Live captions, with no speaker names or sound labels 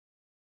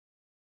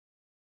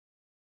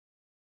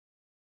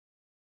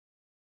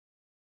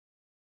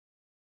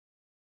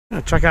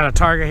Gonna check out a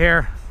target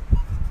here.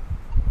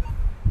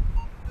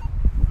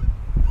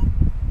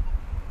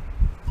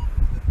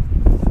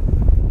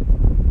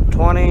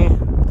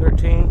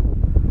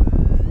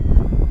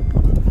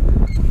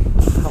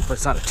 Hopefully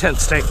it's not a tent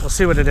stake. We'll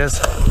see what it is.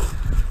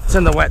 It's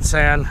in the wet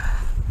sand.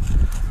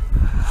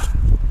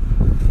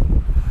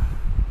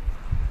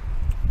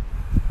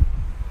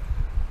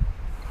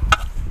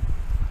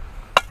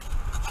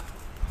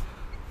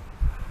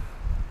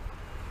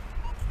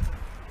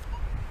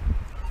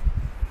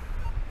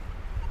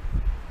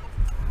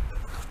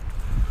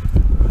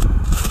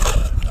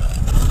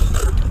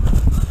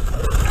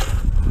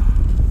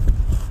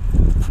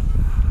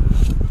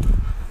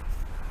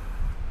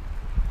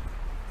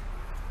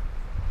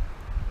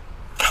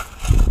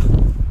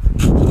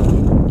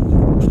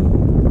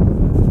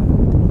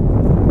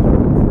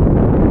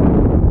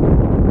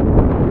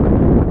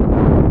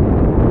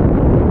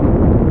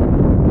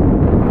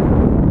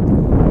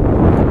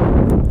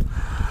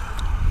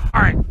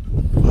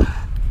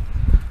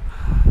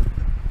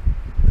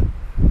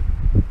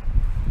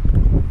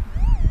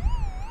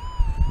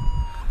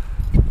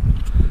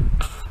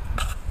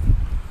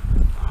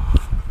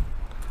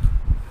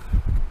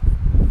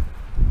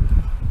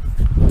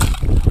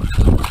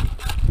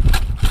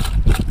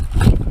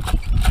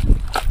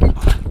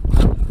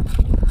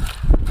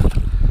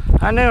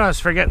 I knew I was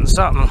forgetting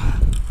something.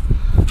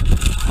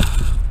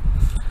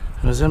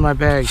 It was in my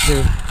bag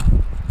too.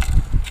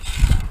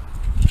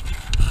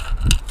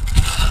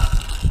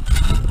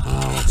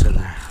 Oh, what's in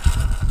there?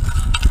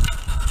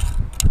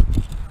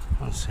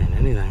 I'm not seeing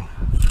anything.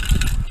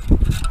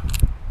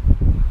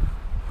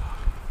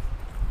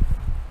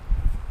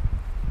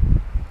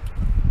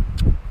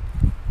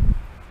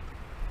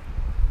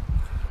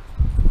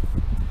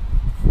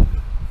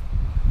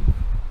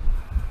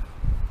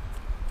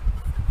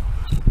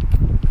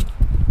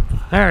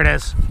 There it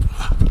is.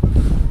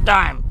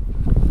 Dime.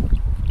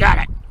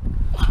 Got it.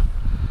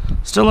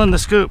 Still in the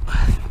scoop.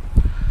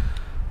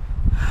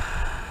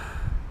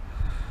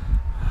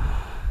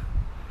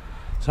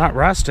 It's not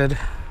rusted.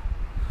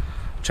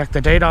 Check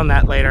the date on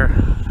that later.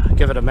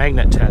 Give it a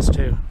magnet test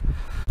too.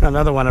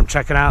 Another one I'm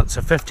checking out. It's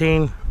a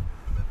 15.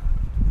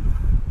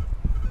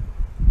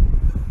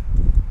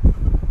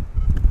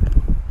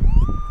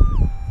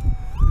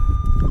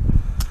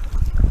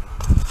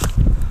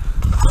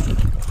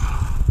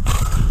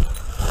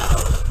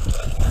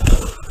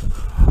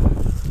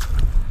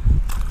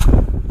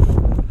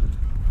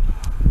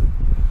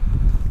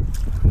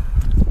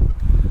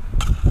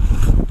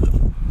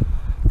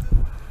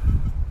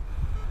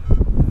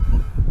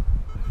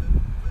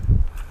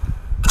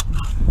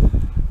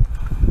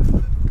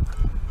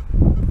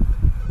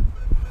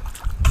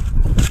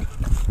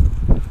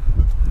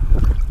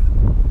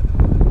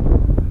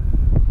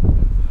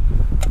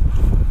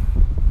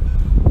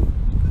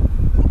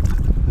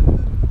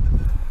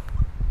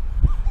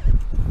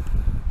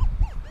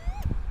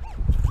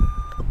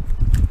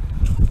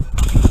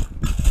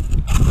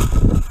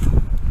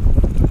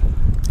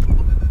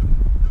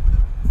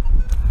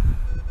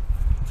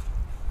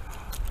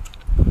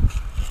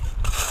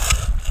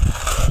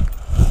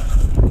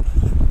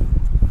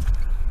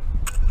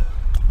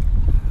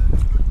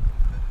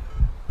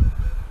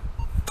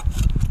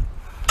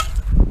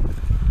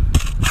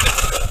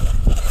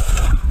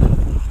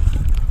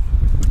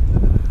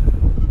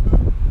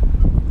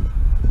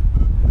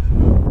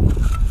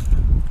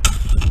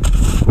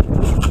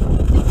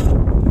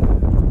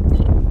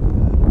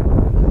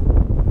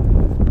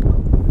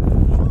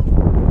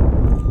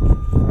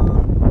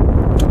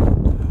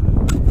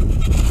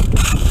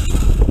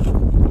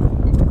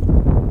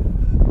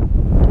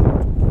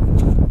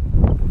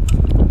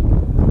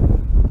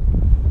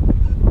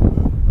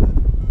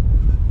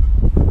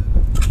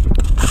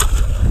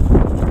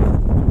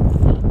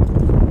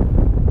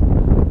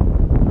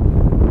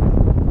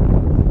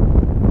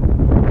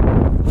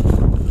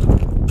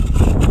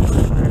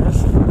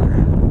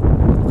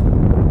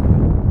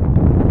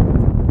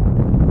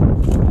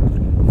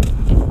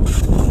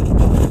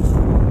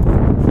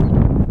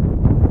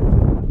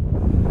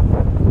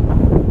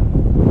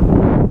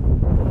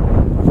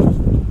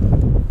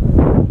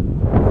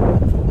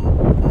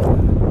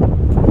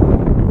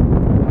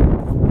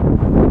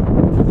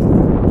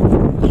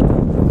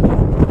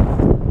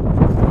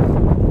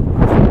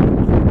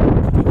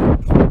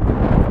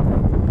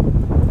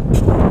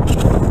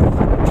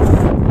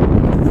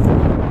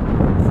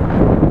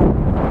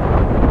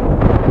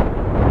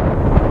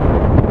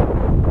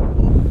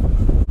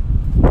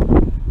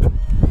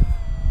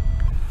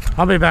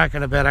 I'll be back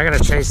in a bit. I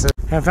gotta chase it.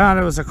 I found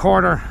it was a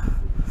quarter.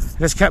 It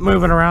just kept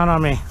moving around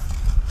on me.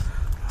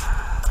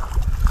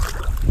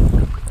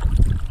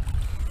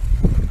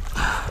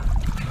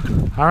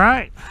 All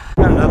right,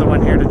 got another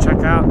one here to check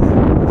out.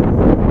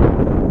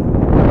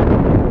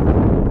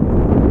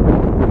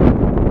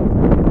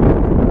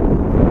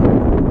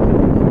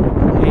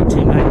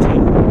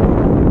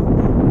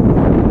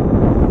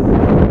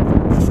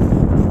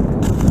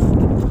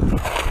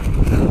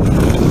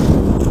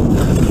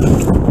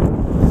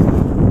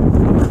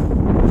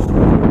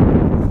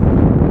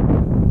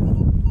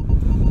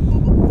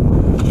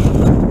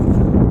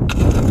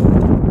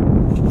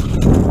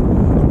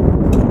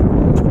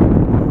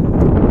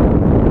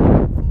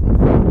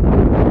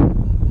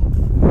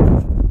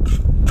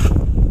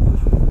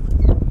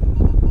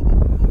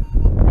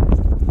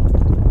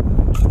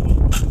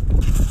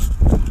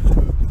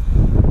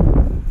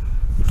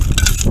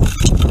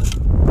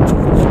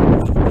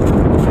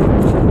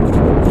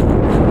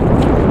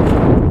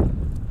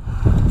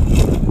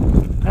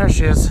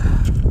 she is.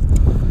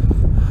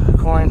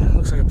 Coin,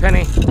 looks like a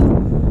penny.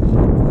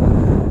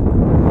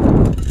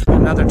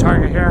 Another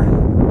target here.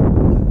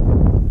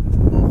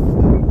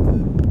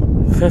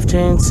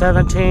 15,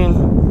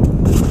 17.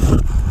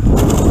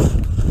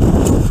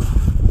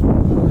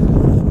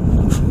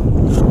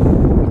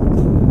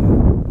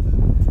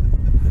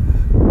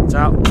 It's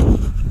out.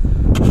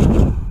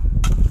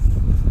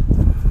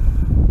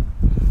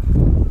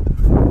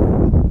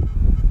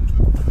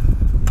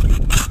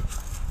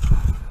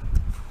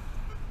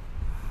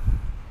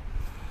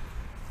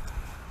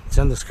 It's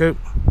in the scoop.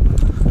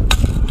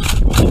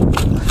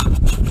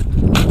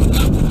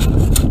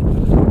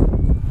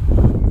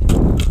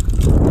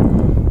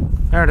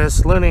 There it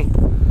is, loony.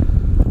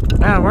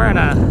 Man, we're in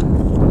a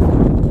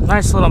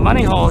nice little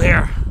money hole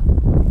here.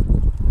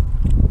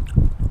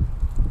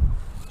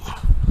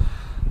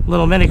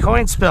 Little mini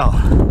coin spill.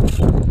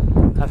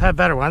 I've had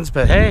better ones,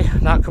 but hey,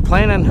 not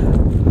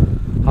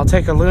complaining. I'll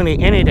take a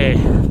loony any day.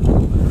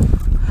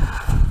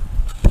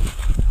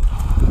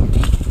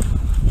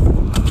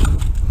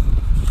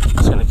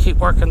 Just gonna keep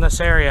working this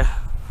area.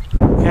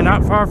 Okay,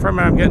 not far from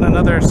it, I'm getting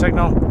another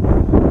signal.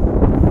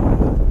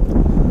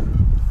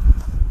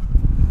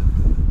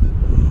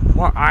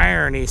 More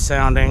irony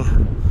sounding,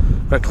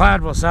 but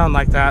cloud will sound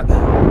like that.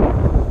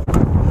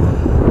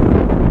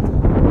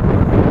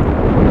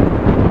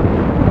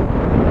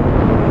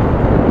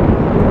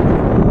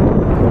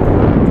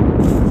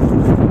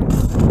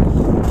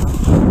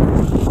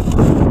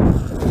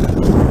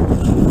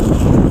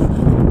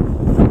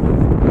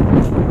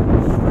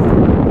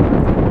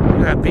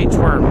 Look at that beach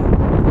worm.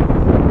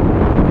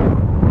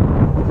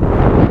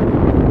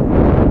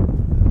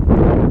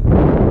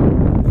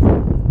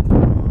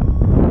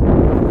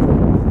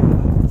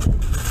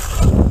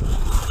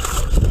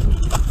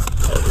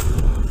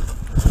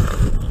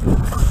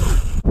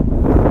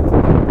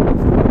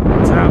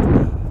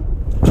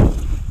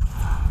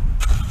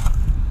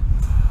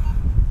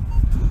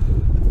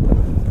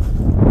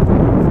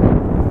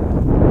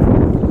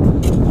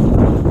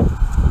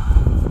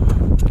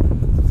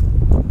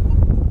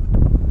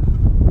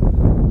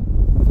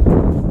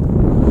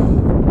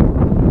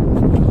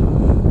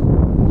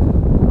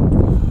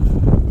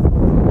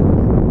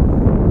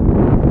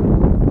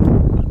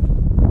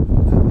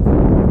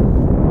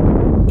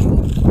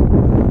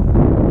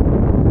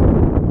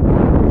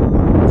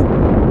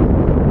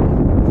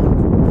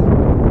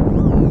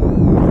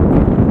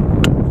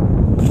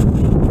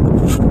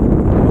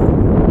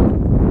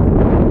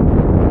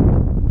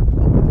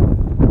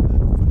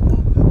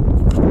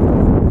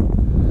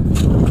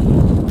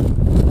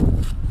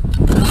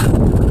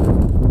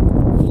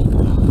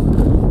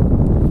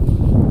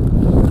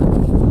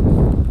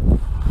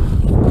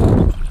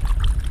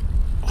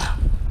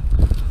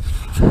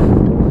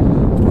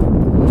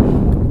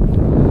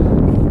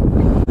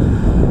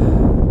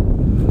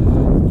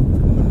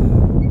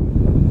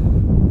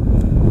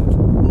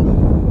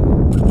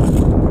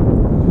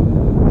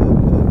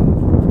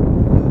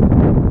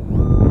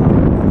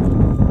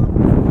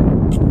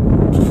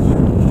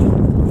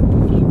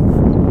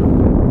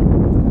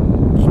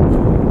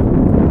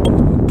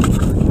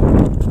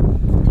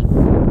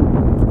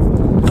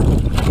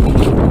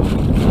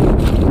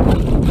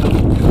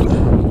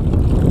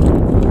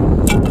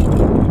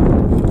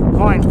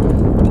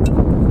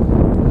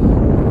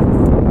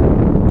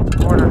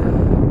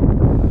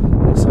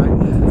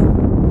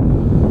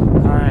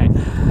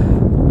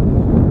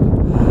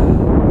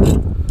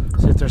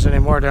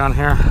 Down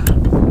here,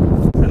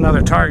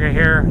 another target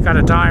here. Got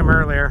a dime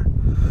earlier,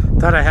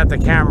 thought I had the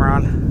camera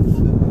on.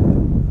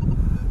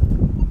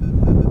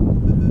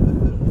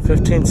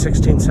 15,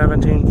 16,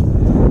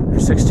 17 or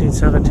 16,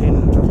 17.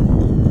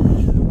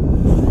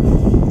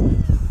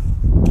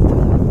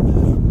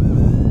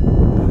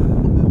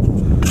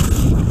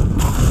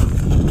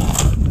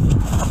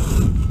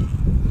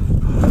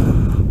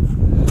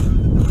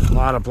 A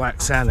lot of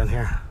black sand in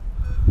here.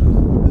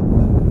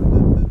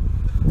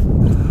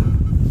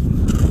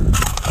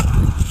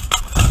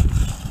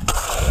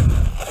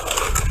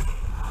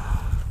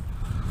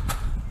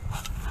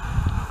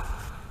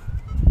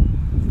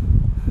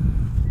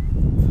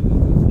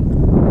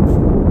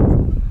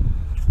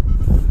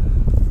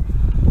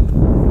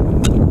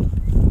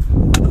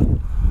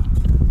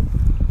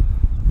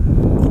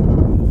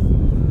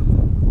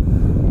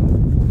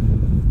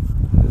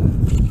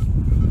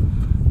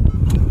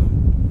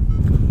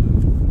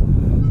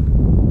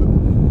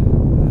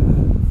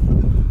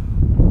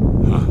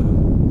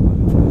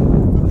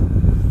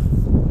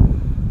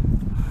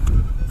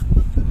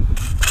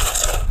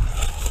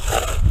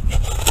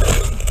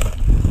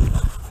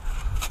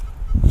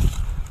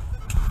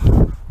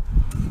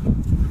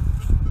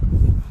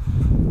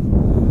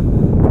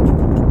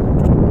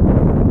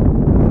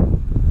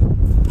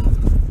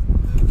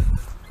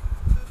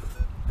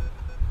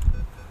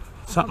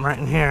 Something right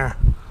in here.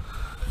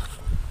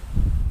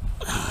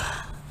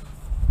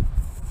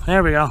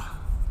 There we go.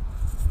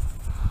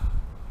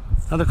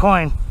 Another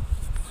coin.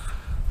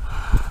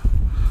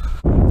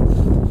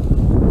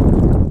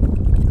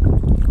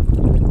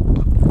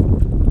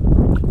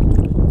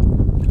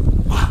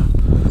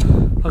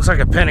 Looks like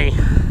a penny.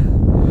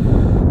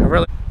 I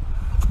really...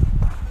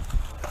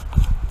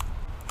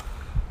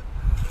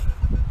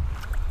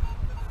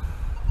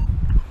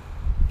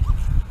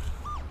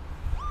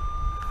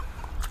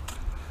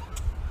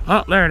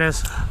 Oh, there it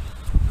is.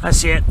 I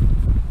see it.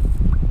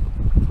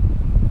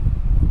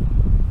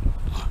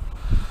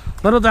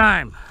 Little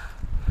dime.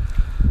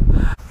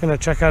 Gonna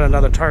check out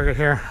another target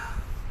here.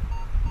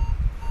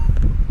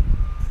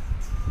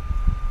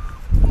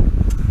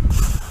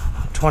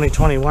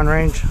 .2021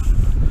 range.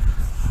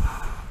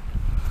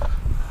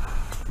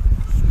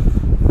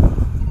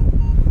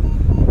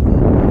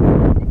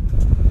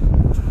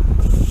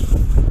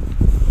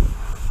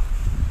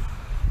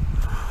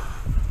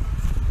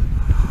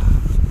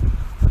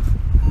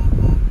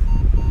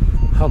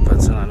 Hope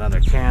it's in another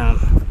can.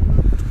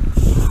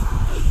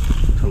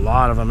 There's a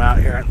lot of them out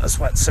here in the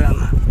sweat sin,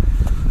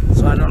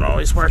 so I don't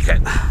always work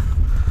it.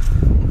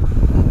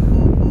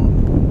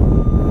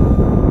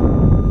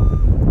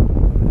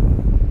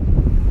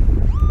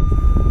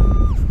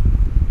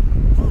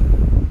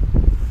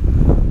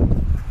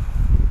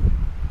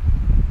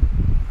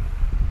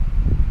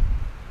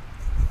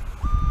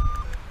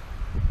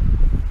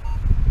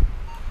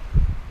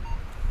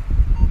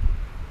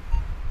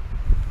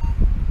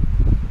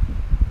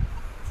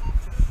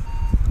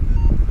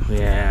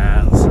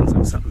 Yeah, it sounds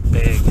like something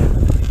big.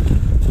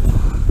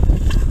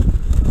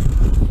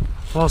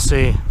 We'll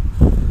see.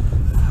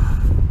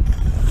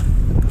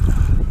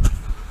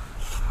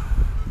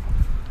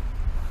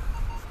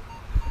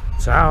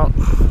 It's out.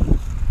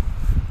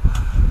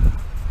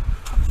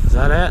 Is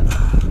that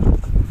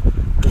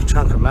it? Big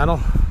chunk of metal.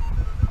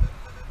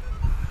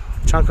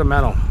 Chunk of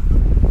metal.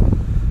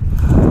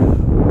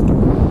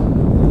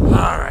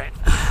 All right.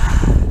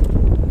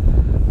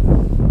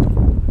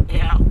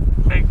 Yeah,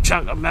 big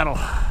chunk of metal.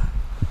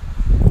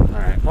 All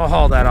right, we'll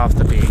haul that off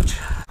the beach.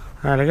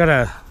 All right, I got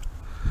a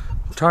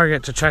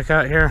target to check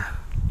out here.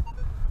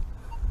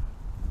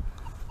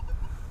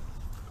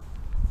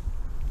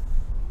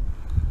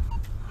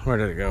 Where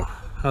did it go?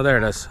 Oh, there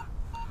it is.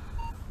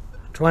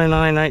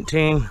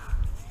 2919.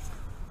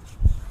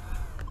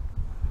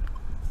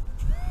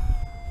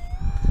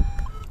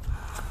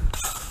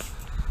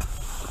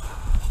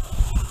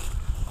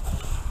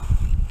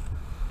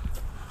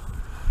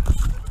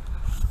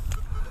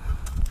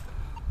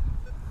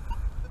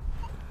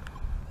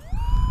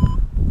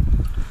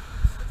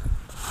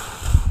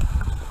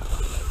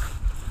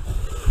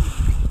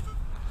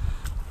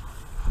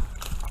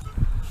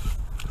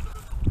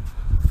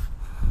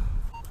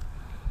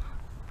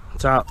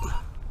 It's out.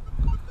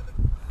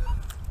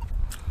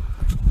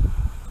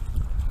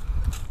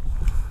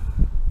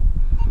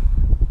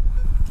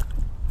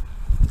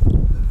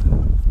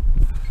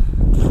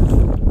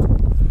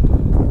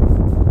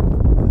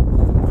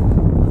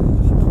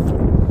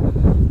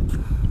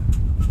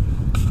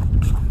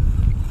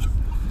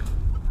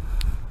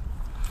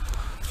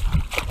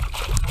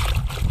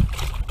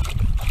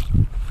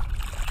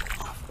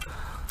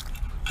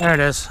 There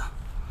it is.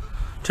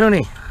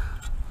 Toonie.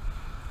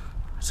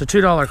 It's a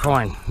 $2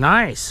 coin.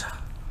 Nice.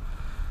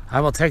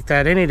 I will take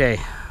that any day.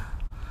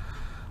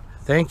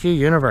 Thank you,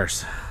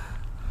 universe.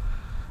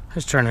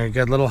 It's turning a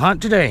good little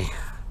hunt today.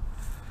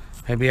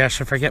 Maybe I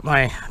should forget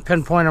my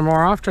pinpointer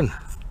more often.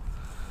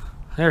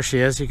 There she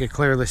is. You can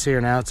clearly see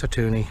her now. It's a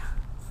toonie.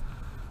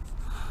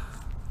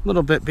 A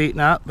little bit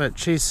beaten up, but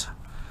she's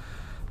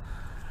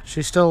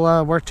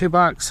still worth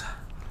 $2.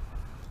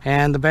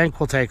 And the bank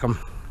will take them.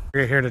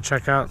 We're here to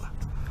check out.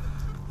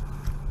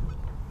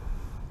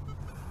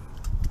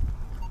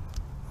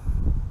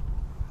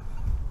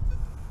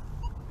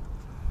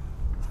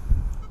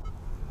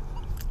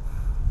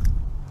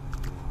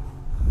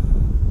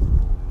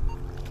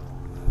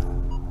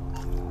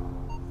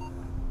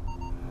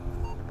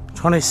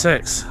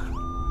 $26.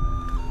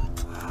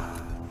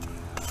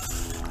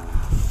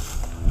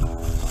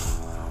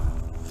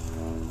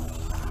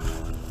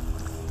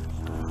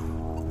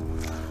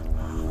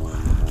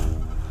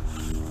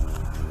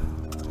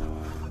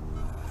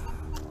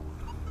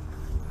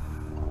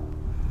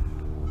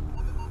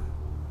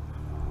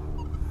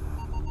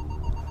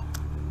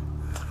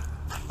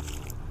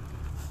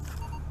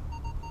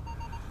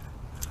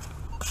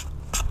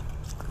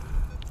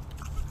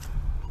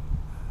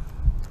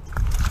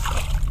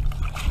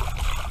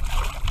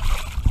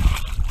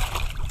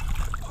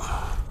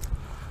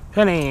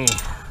 Penny.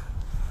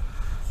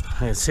 I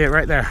can see it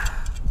right there.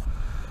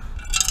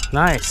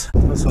 Nice.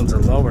 This one's a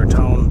lower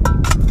tone.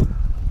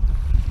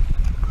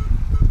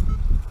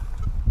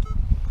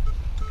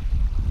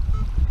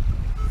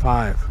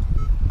 $5.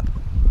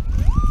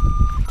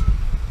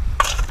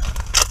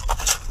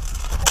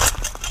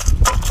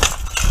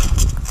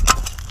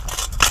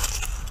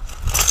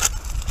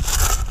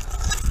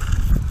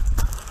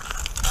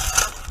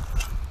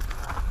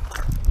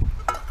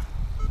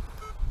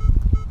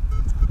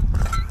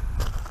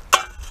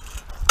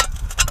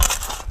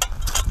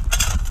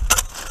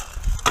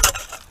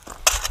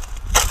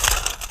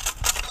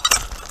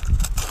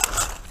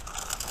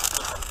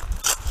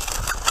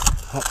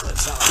 Oh,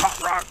 that's not a hot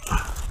rock.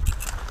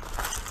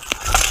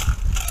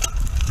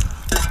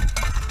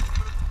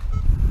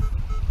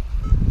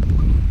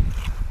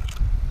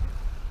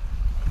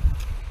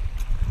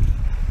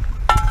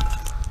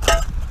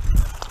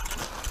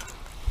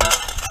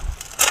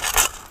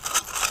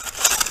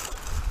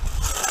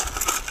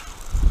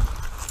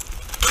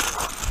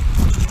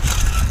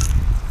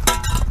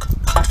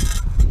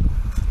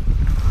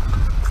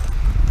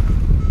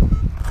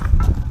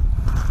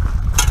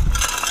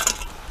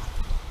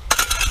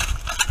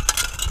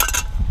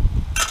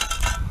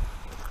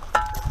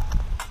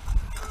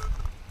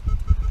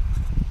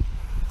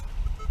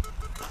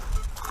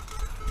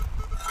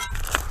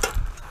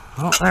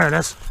 There it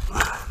is.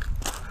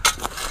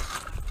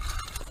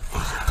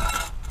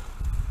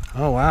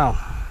 Oh, wow.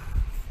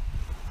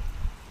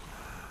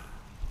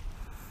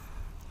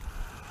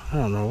 I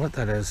don't know what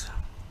that is.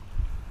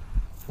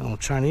 A little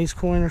Chinese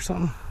coin or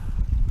something.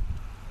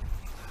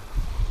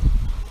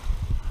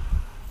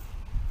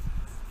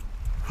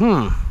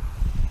 Well,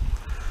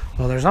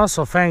 there's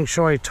also feng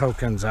shui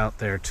tokens out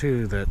there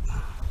too that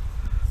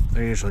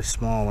they're usually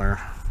smaller.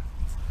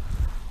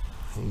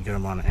 You can get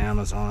them on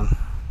Amazon.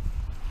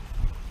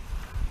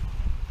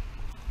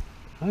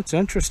 That's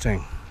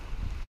interesting.